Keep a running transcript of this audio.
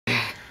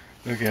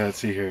Okay, let's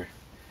see here.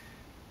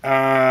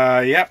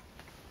 Yep.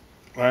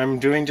 I'm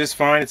doing just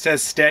fine. It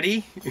says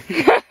steady.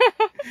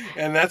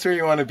 And that's where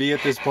you want to be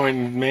at this point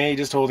in May,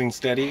 just holding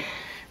steady.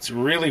 It's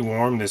really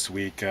warm this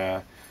week.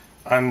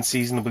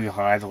 Unseasonably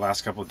high the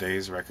last couple of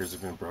days. Records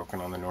have been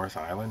broken on the North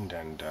Island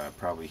and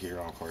probably here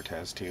on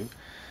Cortez too.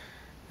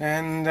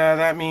 And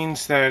that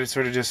means that it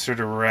sort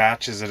of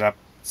ratchets it up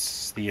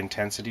the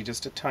intensity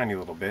just a tiny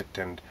little bit,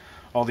 and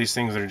all these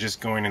things that are just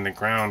going in the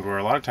ground, where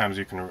a lot of times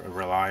you can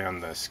rely on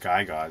the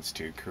sky gods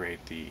to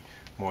create the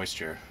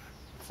moisture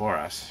for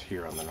us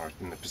here on the north,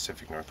 in the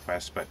Pacific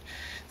Northwest, but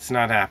it's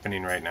not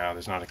happening right now.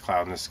 There's not a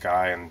cloud in the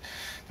sky, and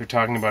they're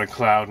talking about a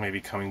cloud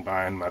maybe coming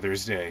by on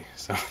Mother's Day,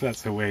 so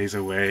that's a ways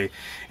away.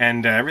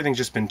 And everything's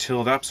just been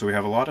tilled up, so we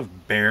have a lot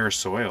of bare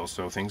soil,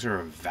 so things are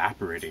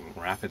evaporating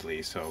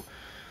rapidly. So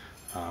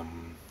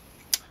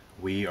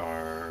we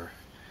are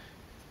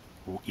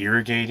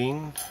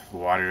irrigating,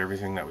 watered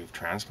everything that we've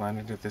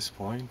transplanted at this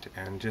point,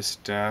 and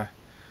just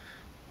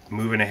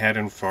moving ahead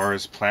as far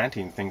as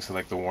planting things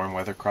like the warm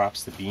weather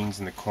crops, the beans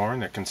and the corn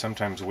that can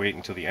sometimes wait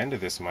until the end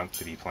of this month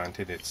to be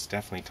planted. It's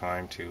definitely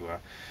time to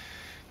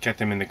get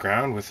them in the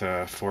ground with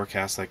a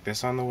forecast like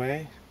this on the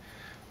way.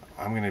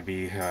 I'm going to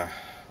be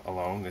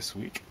alone this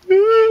week.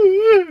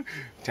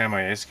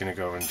 Tamaya is going to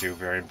go and do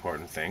very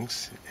important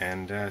things,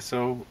 and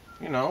so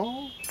you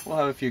know, we'll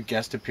have a few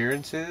guest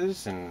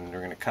appearances, and we're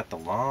going to cut the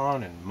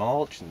lawn and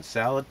mulch and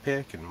salad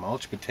pick and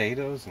mulch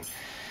potatoes and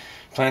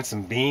plant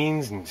some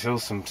beans and sow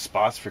some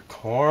spots for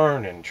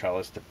corn and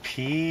trellis the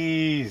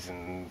peas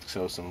and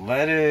sow some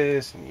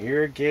lettuce and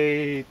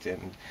irrigate.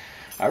 And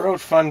I wrote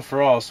fun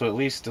for all, so at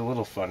least a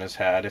little fun is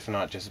had, if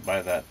not just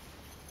by that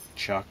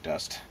chalk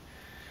dust.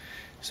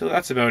 So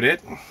that's about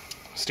it.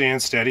 Staying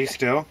steady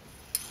still,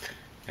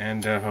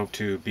 and hope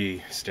to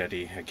be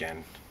steady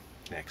again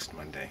next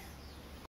Monday.